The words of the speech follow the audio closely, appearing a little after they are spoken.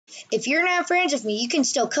If you're not friends with me, you can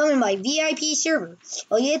still come in my VIP server.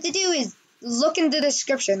 All you have to do is look in the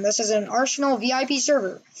description. This is an Arsenal VIP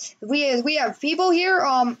server. We have people here.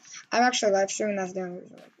 I'm actually live streaming that down.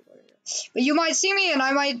 But you might see me and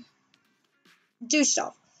I might do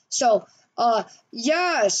stuff. So,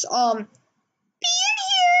 yes, be in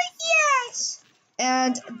here, yes.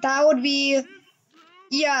 And that would be,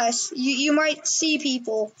 yes, you might see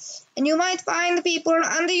people. And you might find the people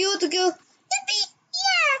under you to go,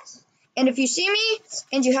 yes. And if you see me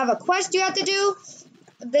and you have a quest you have to do,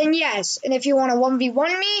 then yes. And if you want to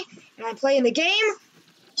 1v1 me and I play in the game,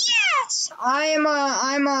 yes. I'm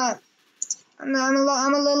a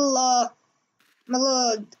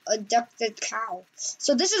little adapted cow.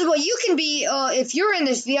 So this is what you can be if you're in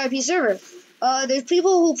this VIP server. There's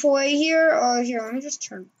people who play here. Here, let me just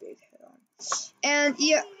turn big head on. And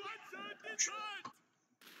yeah.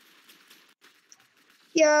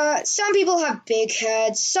 Yeah, some people have big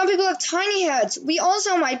heads. Some people have tiny heads. We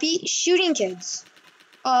also might be shooting kids.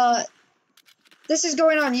 This is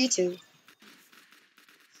going on YouTube.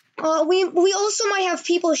 We also might have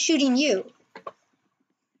people shooting you.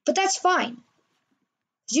 But that's fine.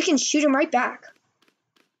 You can shoot them right back.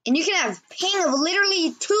 And you can have ping of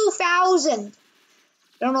literally 2,000. I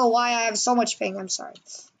don't know why I have so much ping, I'm sorry.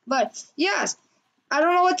 But, yes, I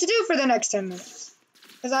don't know what to do for the next 10 minutes.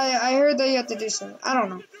 Because I heard that you have to do something. I don't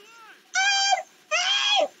know.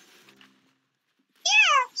 Hey!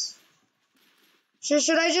 Yes!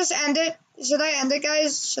 Should I just end it? Should I end it,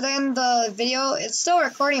 guys? Should I end the video? It's still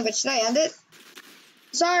recording, but should I end it?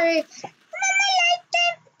 Sorry.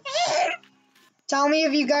 Tell me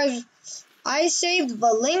if you guys... I saved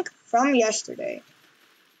the link from yesterday.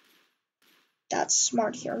 That's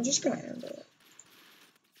smart here. I'm just going to end it.